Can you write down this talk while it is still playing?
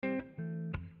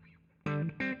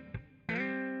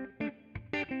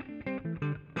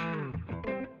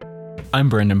I'm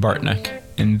Brendan Bartnick,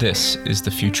 and this is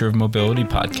the Future of Mobility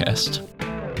podcast.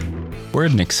 We're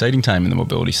at an exciting time in the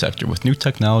mobility sector with new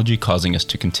technology causing us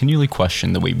to continually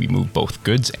question the way we move both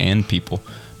goods and people.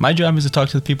 My job is to talk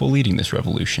to the people leading this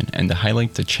revolution and to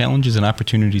highlight the challenges and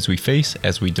opportunities we face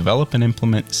as we develop and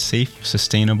implement safe,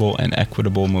 sustainable, and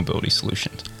equitable mobility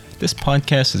solutions. This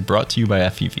podcast is brought to you by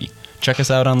FEV. Check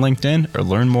us out on LinkedIn or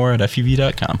learn more at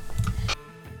fev.com.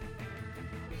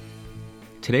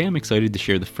 Today I'm excited to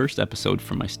share the first episode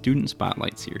from my Student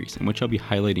Spotlight series, in which I'll be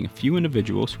highlighting a few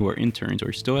individuals who are interns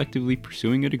or still actively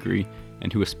pursuing a degree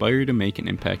and who aspire to make an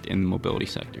impact in the mobility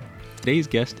sector. Today's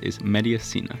guest is Medya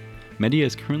Sinha. Medya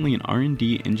is currently an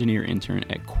R&D engineer intern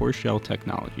at Coreshell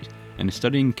Technologies and is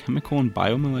studying chemical and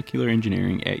biomolecular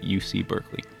engineering at UC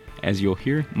Berkeley. As you'll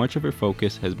hear, much of her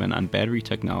focus has been on battery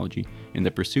technology in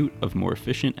the pursuit of more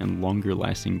efficient and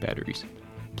longer-lasting batteries.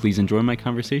 Please enjoy my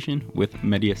conversation with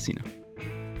Medya Sinha.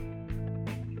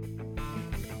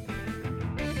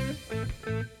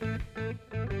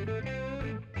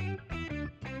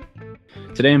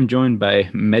 Today I'm joined by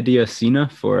Medya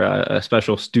Sinha for a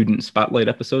special Student Spotlight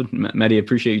episode. Medya,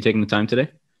 appreciate you taking the time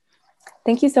today.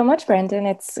 Thank you so much, Brandon.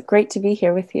 It's great to be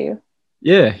here with you.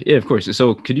 Yeah, of course.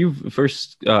 So could you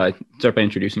first start by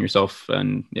introducing yourself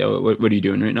and what are you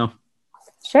doing right now?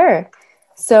 Sure.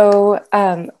 So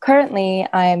currently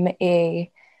I'm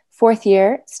a fourth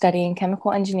year studying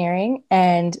chemical engineering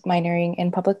and minoring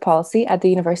in public policy at the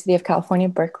University of California,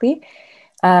 Berkeley.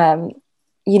 In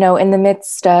the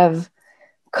midst of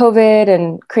COVID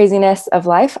and craziness of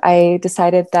life, I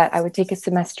decided that I would take a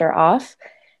semester off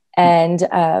and,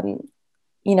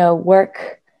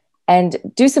 work and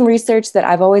do some research that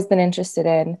I've always been interested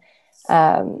in.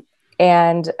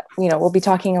 We'll be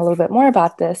talking a little bit more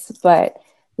about this, but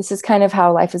this is kind of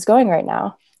how life is going right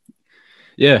now.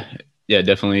 Yeah,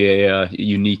 definitely a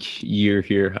unique year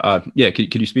here.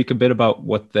 Could you speak a bit about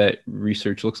what that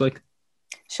research looks like?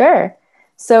 Sure.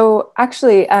 So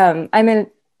actually, I'm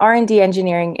an R&D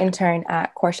engineering intern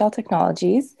at Coreshell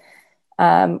Technologies.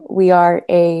 We are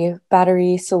a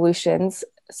battery solutions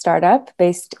startup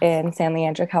based in San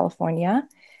Leandro, California.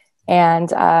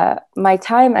 And my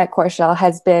time at Coreshell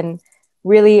has been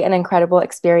really an incredible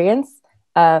experience.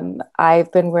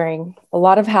 I've been wearing a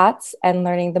lot of hats and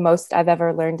learning the most I've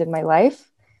ever learned in my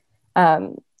life.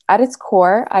 At its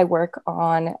core, I work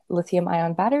on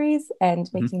lithium-ion batteries and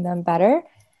making them better.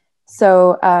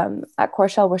 So at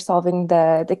Coreshell, we're solving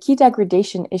the key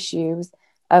degradation issues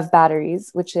of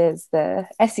batteries, which is the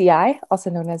SEI, also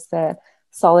known as the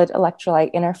solid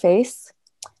electrolyte interface.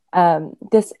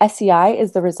 This SEI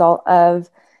is the result of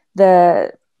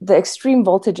the extreme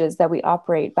voltages that we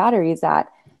operate batteries at.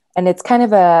 And it's kind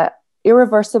of a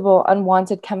irreversible,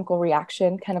 unwanted chemical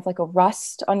reaction, kind of like a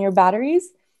rust on your batteries.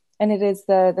 And it is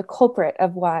the culprit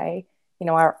of why,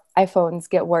 our iPhones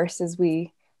get worse as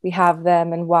we have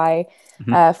them, and why,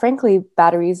 frankly,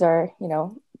 batteries are,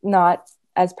 not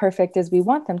as perfect as we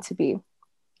want them to be.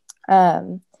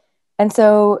 And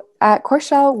so at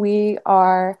Coreshell, we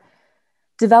are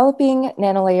developing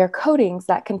nanolayer coatings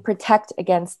that can protect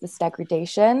against this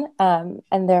degradation,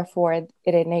 and therefore it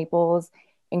enables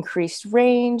increased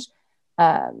range,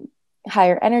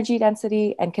 higher energy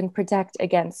density, and can protect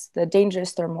against the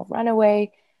dangerous thermal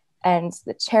runaway. And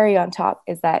the cherry on top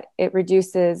is that it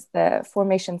reduces the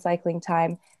formation cycling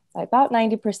time by about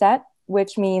 90%,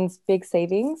 which means big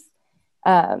savings.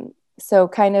 I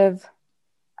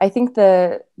think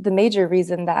the major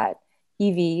reason that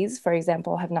EVs, for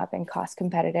example, have not been cost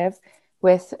competitive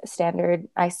with standard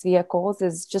ICE vehicles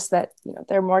is just that,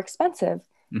 they're more expensive.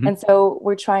 And so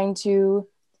we're trying to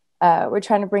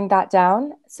bring that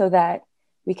down so that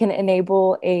we can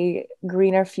enable a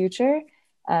greener future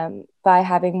by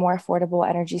having more affordable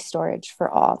energy storage for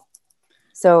all.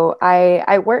 So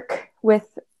I work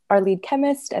with our lead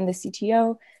chemist and the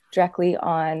CTO directly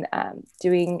on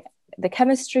doing the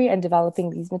chemistry and developing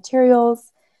these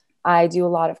materials. I do a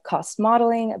lot of cost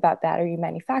modeling about battery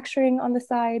manufacturing on the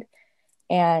side.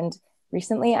 And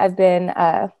recently I've been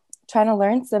trying to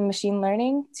learn some machine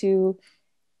learning to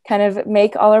kind of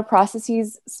make all our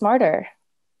processes smarter.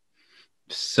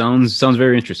 Sounds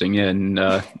very interesting. Yeah. And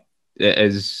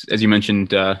as you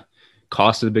mentioned,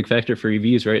 cost is a big factor for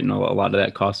EVs, right? And a lot of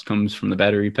that cost comes from the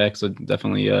battery pack. So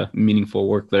definitely meaningful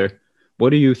work there.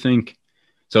 What do you think?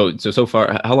 So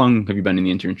far, how long have you been in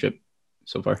the internship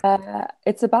so far?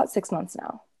 It's about 6 months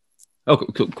now. Oh,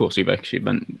 cool. So you've actually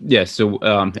been, yeah. So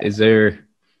is there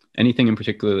anything in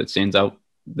particular that stands out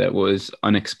that was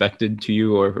unexpected to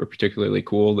you or particularly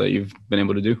cool that you've been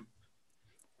able to do?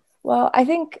 Well, I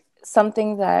think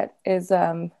something that is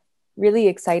really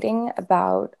exciting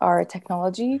about our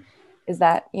technology is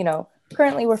that,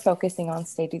 currently we're focusing on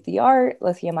state of the art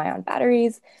lithium ion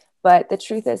batteries, but the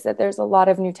truth is that there's a lot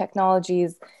of new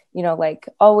technologies, like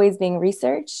always being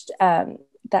researched,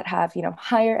 that have,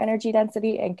 higher energy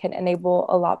density and can enable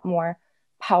a lot more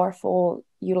powerful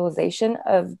utilization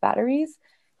of batteries.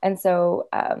 And so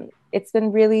it's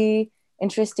been really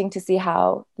interesting to see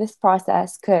how this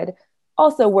process could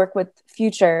also work with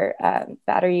future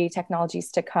battery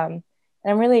technologies to come.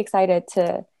 And I'm really excited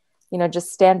to,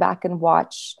 just stand back and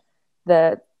watch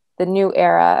the new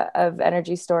era of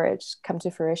energy storage come to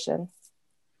fruition.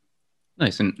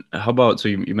 Nice. And how about, so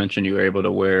you mentioned you were able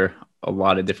to wear a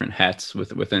lot of different hats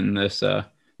within this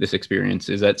experience.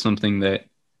 Is that something that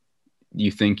you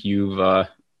think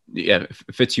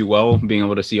fits you well, being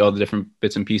able to see all the different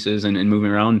bits and pieces and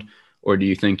moving around? Or do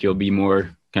you think you'll be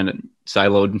more kind of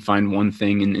siloed and find one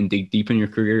thing and dig deep in your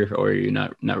career, or are you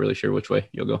not really sure which way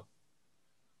you'll go?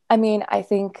 I mean, I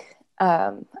think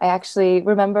I actually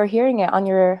remember hearing it on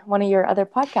one of your other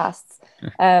podcasts,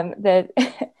 that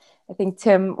I think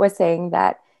Tim was saying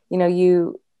that,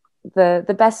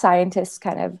 the best scientists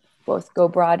kind of both go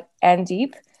broad and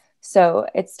deep. So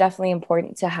it's definitely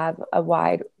important to have a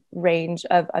wide range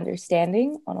of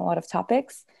understanding on a lot of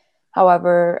topics.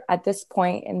 However, at this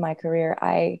point in my career,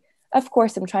 of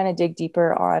course, I'm trying to dig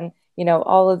deeper on,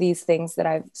 all of these things that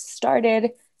I've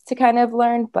started to kind of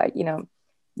learn, but,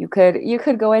 you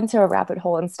could go into a rabbit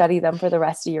hole and study them for the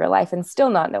rest of your life and still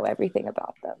not know everything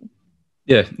about them.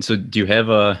 Yeah. So do you have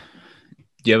a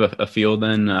field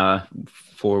then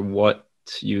for what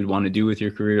you'd want to do with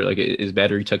your career? Like, is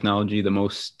battery technology the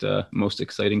most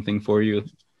exciting thing for you?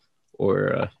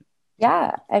 Or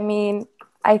yeah, I mean,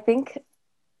 I think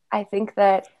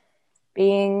that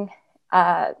being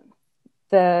the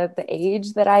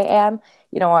age that I am,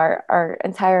 our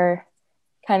entire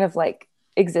kind of like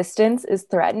existence is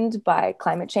threatened by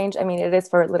climate change. I mean, it is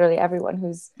for literally everyone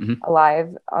who's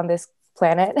alive on this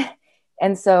planet.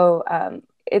 And so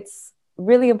it's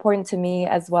really important to me,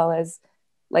 as well as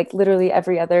like literally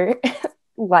every other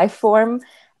life form,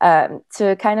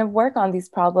 to kind of work on these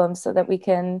problems so that we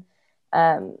can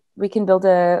build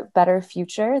a better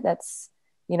future that's,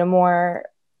 more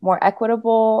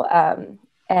equitable,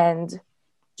 and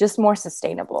just more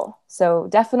sustainable. So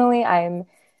definitely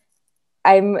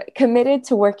I'm committed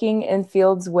to working in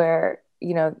fields where,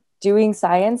 doing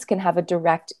science can have a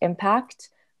direct impact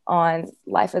on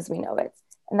life as we know it.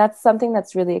 And that's something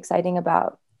that's really exciting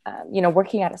about,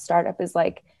 working at a startup, is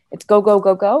like, it's go, go,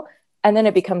 go, go. And then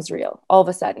it becomes real all of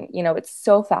a sudden. It's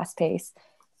so fast paced,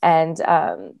 and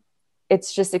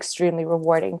it's just extremely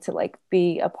rewarding to like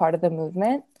be a part of the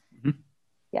movement. Mm-hmm.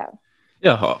 Yeah.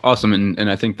 Yeah. Awesome. And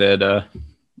I think that,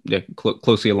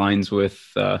 closely aligns with,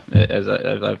 as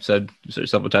I've said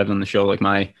several times on the show, like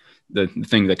the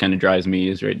thing that kind of drives me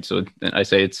is, right. So I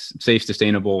say it's safe,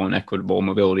 sustainable, and equitable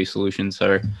mobility solutions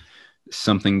are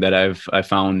something that I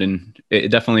found, and it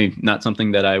definitely not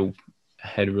something that I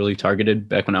had really targeted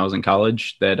back when I was in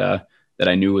college, that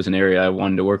I knew was an area I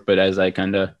wanted to work. But as I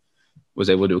kind of was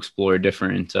able to explore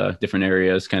different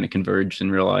areas, kind of converged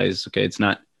and realize, okay, it's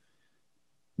not,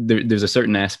 there's a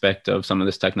certain aspect of some of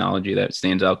this technology that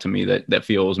stands out to me that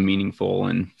feels meaningful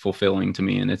and fulfilling to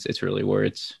me. And it's really where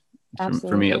it's,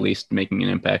 for me at least, making an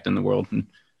impact in the world. And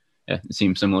yeah, it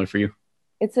seems similar for you.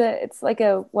 It's like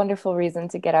a wonderful reason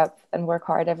to get up and work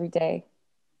hard every day,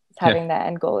 having that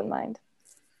end goal in mind.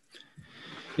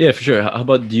 Yeah, for sure. How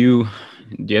about, do you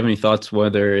have any thoughts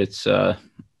whether it's or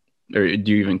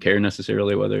do you even care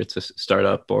necessarily whether it's a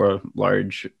startup or a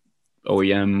large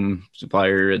OEM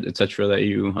supplier, etc., that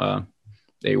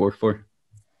you work for?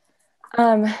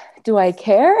 Do I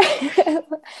care?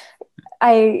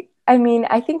 I mean,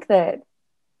 I think that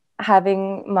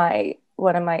having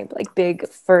one of my like big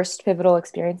first pivotal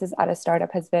experiences at a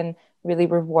startup has been really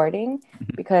rewarding,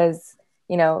 because,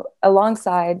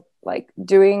 alongside like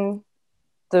doing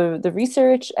the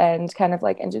research and kind of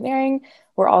like engineering,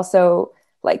 we're also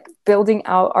like building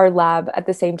out our lab at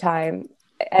the same time.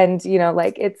 And,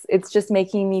 like it's just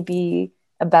making me be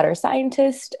a better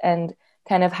scientist and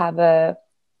kind of have a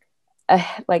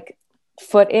like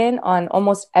foot in on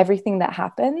almost everything that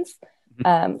happens,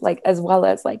 like as well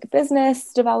as like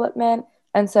business development.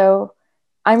 And so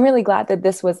I'm really glad that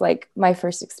this was like my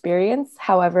first experience.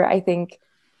 However, I think,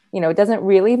 it doesn't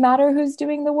really matter who's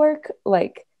doing the work.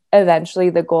 Like eventually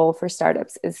the goal for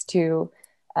startups is to,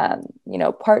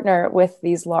 partner with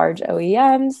these large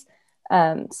OEMs.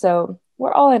 So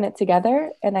we're all in it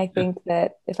together. And I think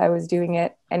that if I was doing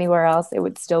it anywhere else, it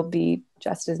would still be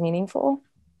just as meaningful.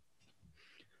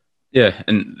 Yeah.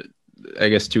 And I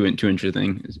guess two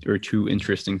interesting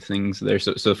things there.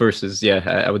 So the first is,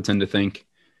 I would tend to think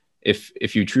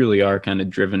if you truly are kind of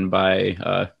driven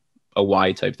by a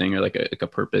why type thing, or like a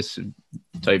purpose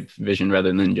type vision,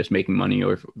 rather than just making money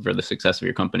or for the success of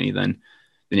your company, then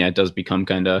yeah, it does become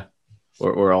kind of,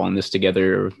 we're all in this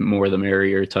together, or more the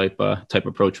merrier type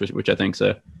approach, which I think's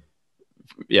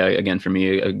again, for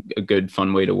me, a good,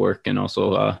 fun way to work, and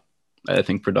also I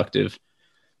think productive.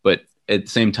 But at the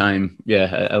same time,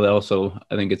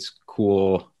 I think it's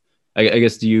cool. I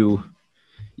guess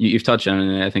you've touched on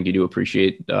it, and I think you do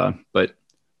appreciate, but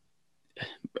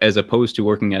as opposed to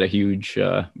working at a huge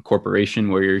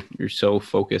corporation where you're so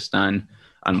focused on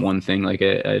one thing, like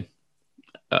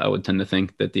I would tend to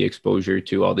think that the exposure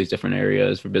to all these different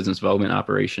areas for business development,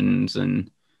 operations, and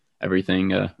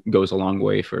everything goes a long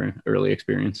way for early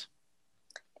experience.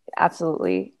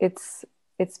 Absolutely. It's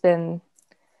been,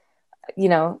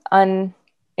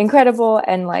 incredible.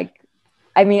 And like,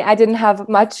 I mean, I didn't have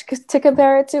much to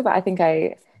compare it to, but I think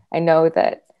I know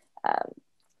that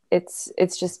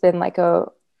it's just been like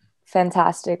a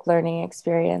fantastic learning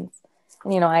experience.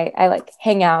 And, I like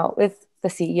hang out with the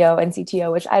CEO and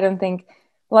CTO, which I don't think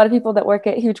a lot of people that work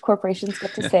at huge corporations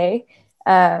get to say.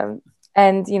 And,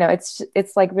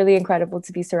 it's like really incredible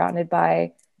to be surrounded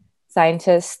by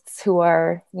scientists who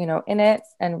are, in it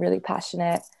and really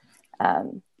passionate.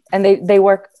 And they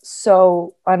work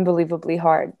so unbelievably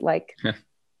hard. Like,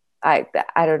 I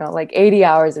don't know, like 80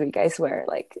 hours a week, I swear.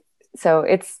 Like, so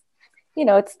it's,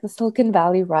 it's the Silicon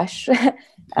Valley rush.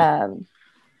 But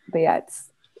yeah,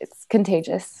 it's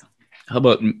contagious. How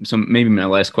about, so maybe my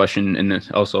last question, and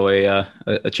also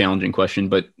a challenging question,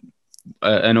 but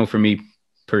I know for me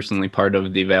personally, part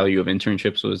of the value of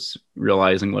internships was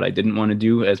realizing what I didn't want to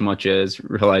do as much as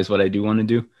realize what I do want to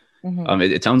do. Mm-hmm.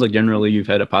 It sounds like generally you've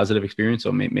had a positive experience,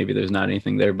 so maybe there's not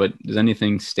anything there, but does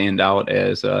anything stand out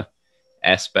as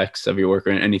aspects of your work,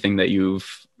 or anything that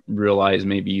you've realized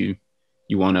maybe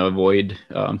you want to avoid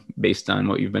based on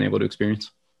what you've been able to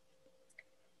experience?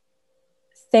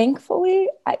 Thankfully,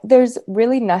 there's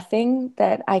really nothing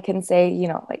that I can say,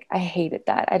 like I hated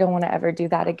that. I don't want to ever do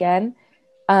that again.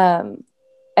 And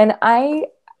I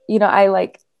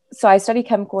study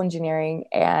chemical engineering,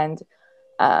 and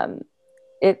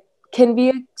it can be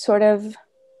a sort of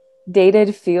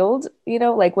dated field,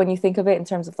 like when you think of it in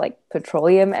terms of like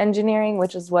petroleum engineering,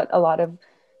 which is what a lot of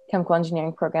chemical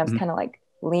engineering programs mm-hmm. kind of like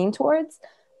lean towards.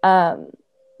 But,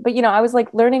 I was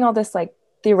like learning all this like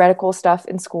theoretical stuff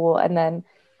in school, and then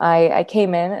I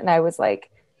came in and I was like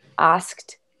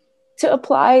asked to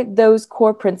apply those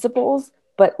core principles,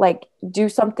 but like do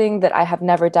something that I have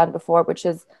never done before, which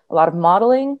is a lot of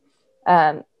modeling,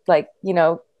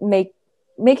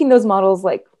 making those models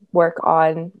like work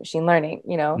on machine learning,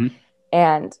 mm-hmm.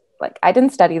 and like I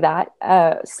didn't study that.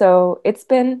 So it's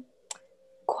been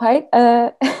quite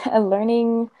a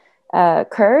learning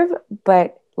curve,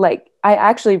 but like I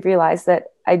actually realized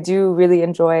that I do really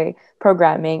enjoy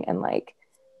programming, and like,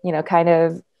 kind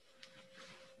of,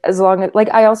 as long as like,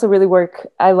 I also really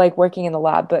I like working in the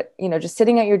lab, but, just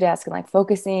sitting at your desk and like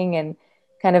focusing and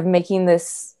kind of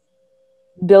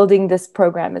building this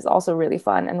program is also really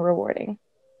fun and rewarding.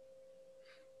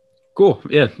 Cool.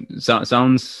 Yeah.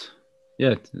 Sounds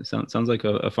like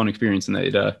a fun experience, and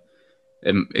that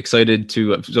I'm excited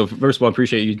to, so first of all,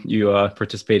 appreciate you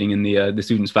participating in the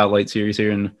Student Spotlight series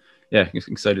here, and yeah,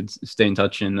 excited to stay in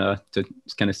touch and to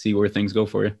kind of see where things go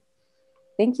for you.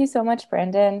 Thank you so much,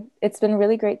 Brandon. It's been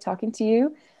really great talking to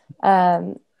you.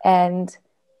 And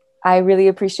I really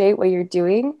appreciate what you're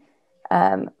doing.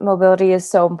 Mobility is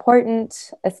so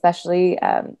important, especially,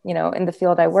 in the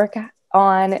field I work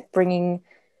on, bringing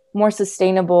more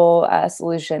sustainable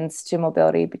solutions to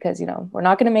mobility, because, we're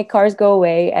not going to make cars go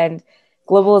away, and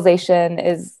globalization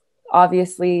is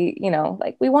obviously,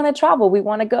 like we want to travel, we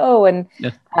want to go and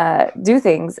do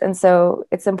things. And so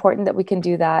it's important that we can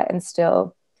do that and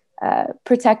still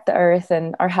protect the earth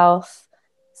and our health.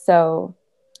 So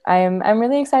I'm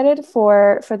really excited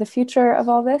for the future of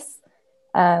all this.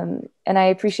 And I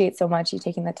appreciate so much you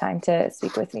taking the time to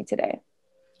speak with me today.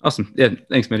 Awesome. Yeah.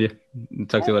 Thanks, Medya.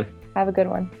 Talk to you later. Have a good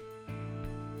one.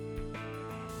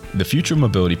 The Future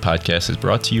Mobility Podcast is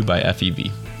brought to you by FEV.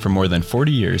 For more than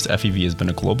 40 years, FEV has been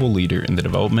a global leader in the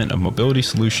development of mobility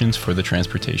solutions for the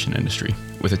transportation industry.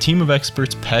 With a team of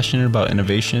experts passionate about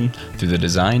innovation through the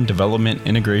design, development,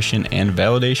 integration, and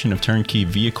validation of turnkey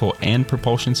vehicle and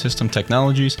propulsion system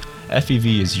technologies,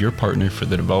 FEV is your partner for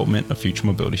the development of future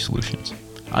mobility solutions.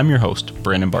 I'm your host,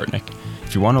 Brandon Bartnick.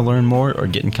 If you want to learn more or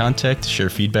get in contact, share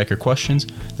feedback or questions,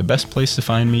 the best place to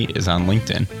find me is on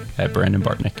LinkedIn at Brandon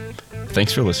Bartnick.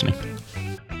 Thanks for listening.